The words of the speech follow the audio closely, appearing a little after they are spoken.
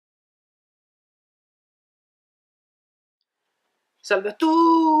Salve a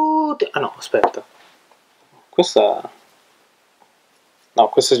tutti! Ah no, aspetta. Questa... No,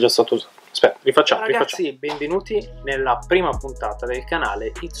 questo è già stato usato. Aspetta, rifacciamo, Ciao ragazzi, rifacciamo. Benvenuti nella prima puntata del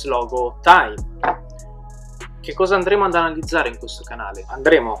canale It's Logo Time. Che cosa andremo ad analizzare in questo canale?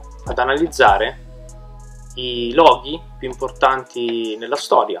 Andremo ad analizzare i loghi più importanti nella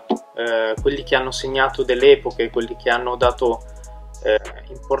storia, quelli che hanno segnato delle epoche, quelli che hanno dato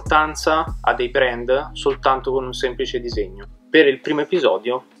importanza a dei brand soltanto con un semplice disegno. Per il primo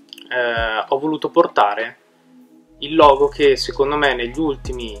episodio ho voluto portare il logo che secondo me negli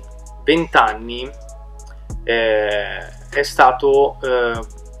ultimi 20 anni è stato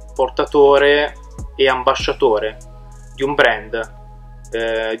portatore e ambasciatore di un brand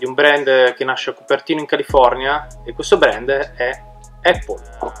che nasce a Cupertino in California, e questo brand è Apple.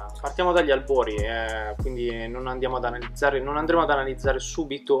 Partiamo dagli albori, quindi non andremo ad analizzare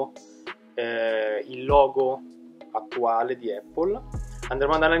subito il logo attuale di Apple.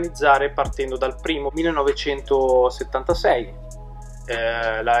 Andremo ad analizzare partendo dal primo 1976.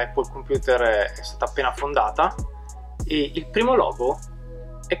 La Apple Computer è stata appena fondata e il primo logo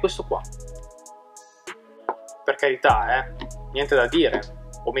è questo qua. Per carità, niente da dire,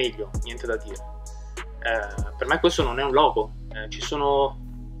 o meglio, niente da dire. Per me questo non è un logo. Ci sono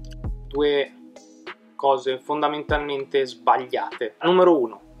due cose fondamentalmente sbagliate. Numero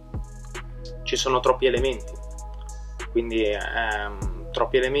uno, ci sono troppi elementi, quindi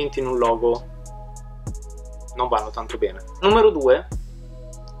troppi elementi in un logo non vanno tanto bene. Numero due,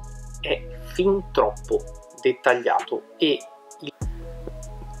 è fin troppo dettagliato e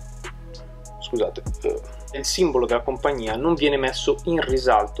il simbolo della compagnia non viene messo in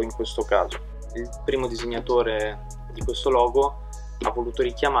risalto in questo caso. Il primo disegnatore di questo logo ha voluto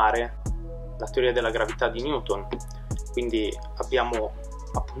richiamare la teoria della gravità di Newton, quindi abbiamo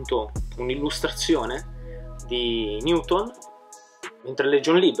appunto un'illustrazione di Newton mentre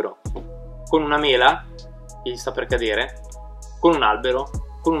legge un libro, con una mela che gli sta per cadere, con un albero,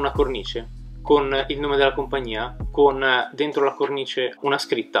 con una cornice, con il nome della compagnia, con dentro la cornice una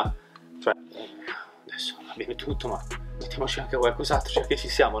scritta. Cioè, adesso va bene tutto, ma mettiamoci anche qualcos'altro, cioè che ci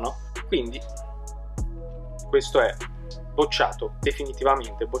siamo, no? Quindi questo è bocciato,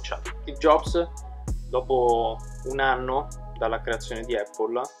 definitivamente bocciato. Steve Jobs, dopo un anno dalla creazione di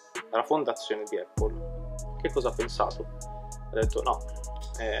Apple, dalla fondazione di Apple, che cosa ha pensato? Ha detto no,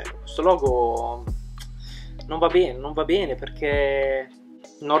 questo logo non va bene perché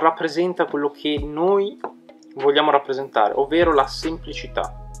non rappresenta quello che noi vogliamo rappresentare, ovvero la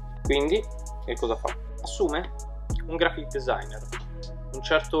semplicità. Quindi che cosa fa? Assume un graphic designer, un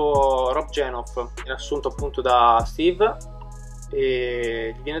certo Rob Janoff, assunto appunto da Steve,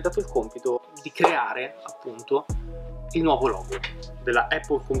 e gli viene dato il compito di creare appunto il nuovo logo della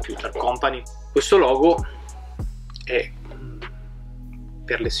Apple Computer Company. Questo logo è,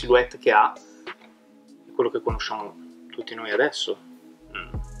 per le silhouette che ha, quello che conosciamo tutti noi adesso.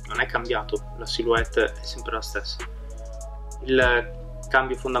 Non è cambiato, la silhouette è sempre la stessa. Il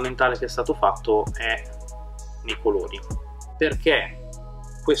cambio fondamentale che è stato fatto è nei colori. Perché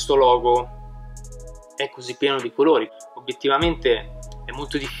questo logo è così pieno di colori? Obiettivamente è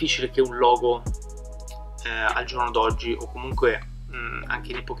molto difficile che un logo al giorno d'oggi, o comunque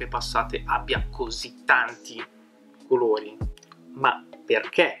anche in epoche passate, abbia così tanti colori. Ma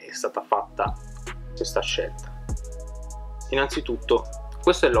perché è stata fatta questa scelta? Innanzitutto,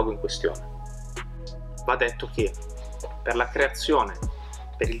 questo è il logo in questione. Va detto che per la creazione,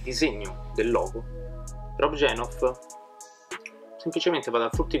 per il disegno del logo, Rob Janoff semplicemente va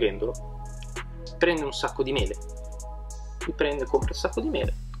dal fruttivendolo, prende un sacco di mele, compra il sacco di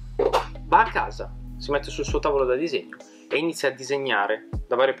mele, va a casa, si mette sul suo tavolo da disegno e inizia a disegnare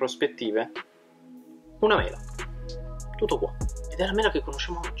da varie prospettive una mela. Tutto qua. Ed è la mela che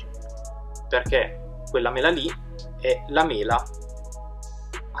conosciamo oggi, perché quella mela lì è la mela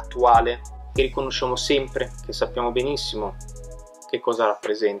attuale che riconosciamo sempre, che sappiamo benissimo che cosa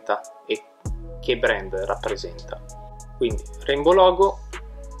rappresenta e che brand rappresenta. Quindi Rainbow logo,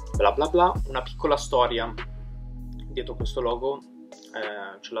 bla bla bla. Una piccola storia dietro questo logo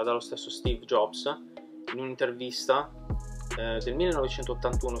ce l'ha dallo stesso Steve Jobs in un'intervista del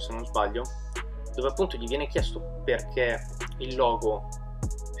 1981, se non sbaglio, dove appunto gli viene chiesto perché il logo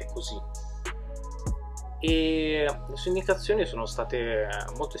è così, e le sue indicazioni sono state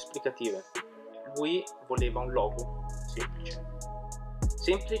molto esplicative. Lui voleva un logo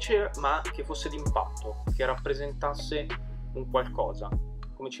semplice ma che fosse d'impatto, che rappresentasse un qualcosa,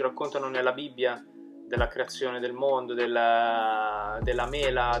 come ci raccontano nella Bibbia della creazione del mondo, della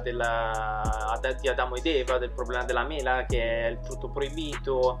mela, di Adamo ed Eva, del problema della mela che è il frutto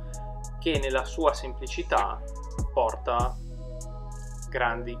proibito, che nella sua semplicità porta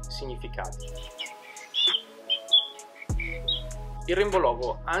grandi significati. Il rainbow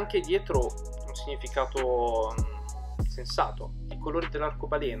logo ha anche dietro un significato sensato. I colori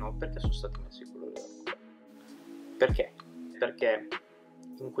dell'arcobaleno, perché sono stati messi i colori dell'arcobaleno? Perché? Perché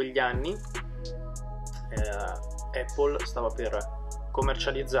in quegli anni Apple stava per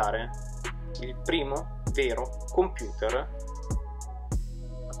commercializzare il primo vero computer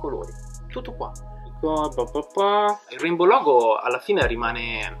a colori. Tutto qua. Il rainbow logo alla fine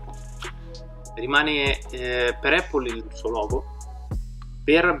rimane per Apple il suo logo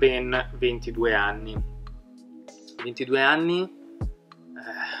per ben 22 anni. 22 anni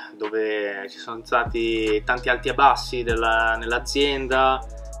dove ci sono stati tanti alti e bassi nell'azienda.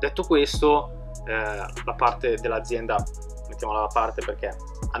 Detto questo, la parte dell'azienda mettiamola da parte perché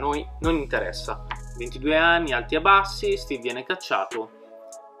a noi non interessa. 22 anni, alti e bassi, Steve viene cacciato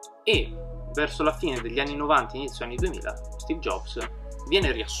e verso la fine degli anni 90, inizio anni 2000, Steve Jobs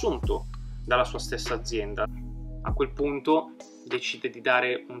viene riassunto dalla sua stessa azienda. A quel punto decide di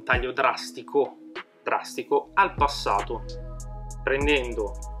dare un taglio drastico al passato,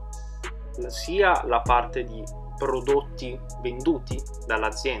 prendendo sia la parte di prodotti venduti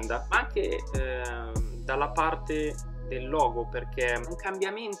dall'azienda, ma anche dalla parte del logo, perché è un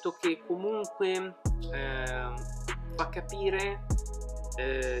cambiamento che comunque fa capire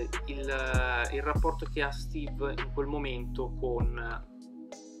il rapporto che ha Steve in quel momento con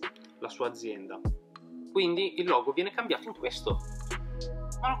la sua azienda. Quindi il logo viene cambiato in questo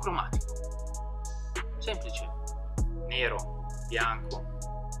monocromatico, semplice, nero, bianco,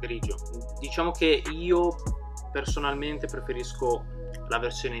 grigio. Diciamo che io personalmente preferisco la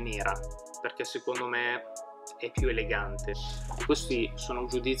versione nera perché secondo me è più elegante. Questi sono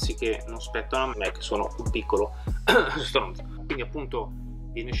giudizi che non spettano a me, che sono un piccolo stronzo. Quindi appunto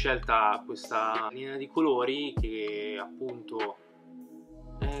viene scelta questa linea di colori che appunto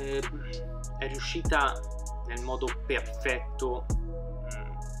è riuscita nel modo perfetto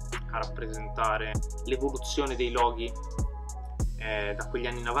a rappresentare l'evoluzione dei loghi da quegli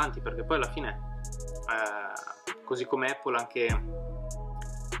anni in avanti, perché poi alla fine così come Apple anche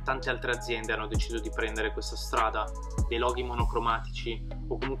tante altre aziende hanno deciso di prendere questa strada dei loghi monocromatici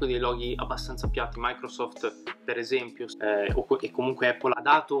o comunque dei loghi abbastanza piatti. Microsoft per esempio e comunque Apple ha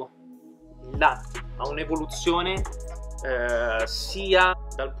dato là a un'evoluzione sia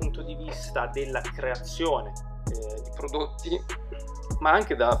dal punto di vista della creazione di prodotti ma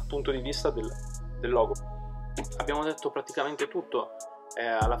anche dal punto di vista del logo. Abbiamo detto praticamente tutto,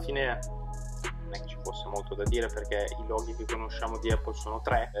 alla fine non è che ci fosse molto da dire perché i loghi che conosciamo di Apple sono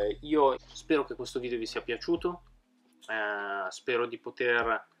tre. Io spero che questo video vi sia piaciuto, spero di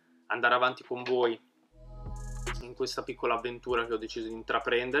poter andare avanti con voi in questa piccola avventura che ho deciso di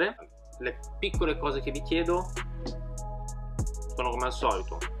intraprendere. Le piccole cose che vi chiedo sono come al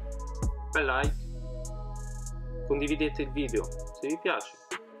solito: bel like, condividete il video se vi piace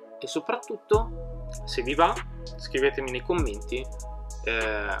e soprattutto, se vi va, scrivetemi nei commenti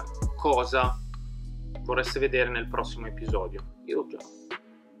cosa vorreste vedere nel prossimo episodio. Io ho già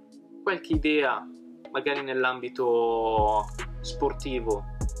qualche idea, magari nell'ambito sportivo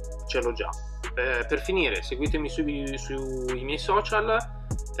ce l'ho già. Per finire, seguitemi sui miei social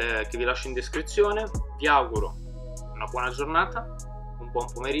che vi lascio in descrizione. Vi auguro una buona giornata, un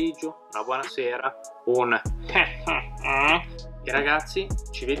buon pomeriggio, una buona sera, e ragazzi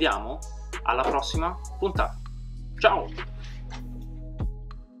ci vediamo alla prossima puntata. Ciao!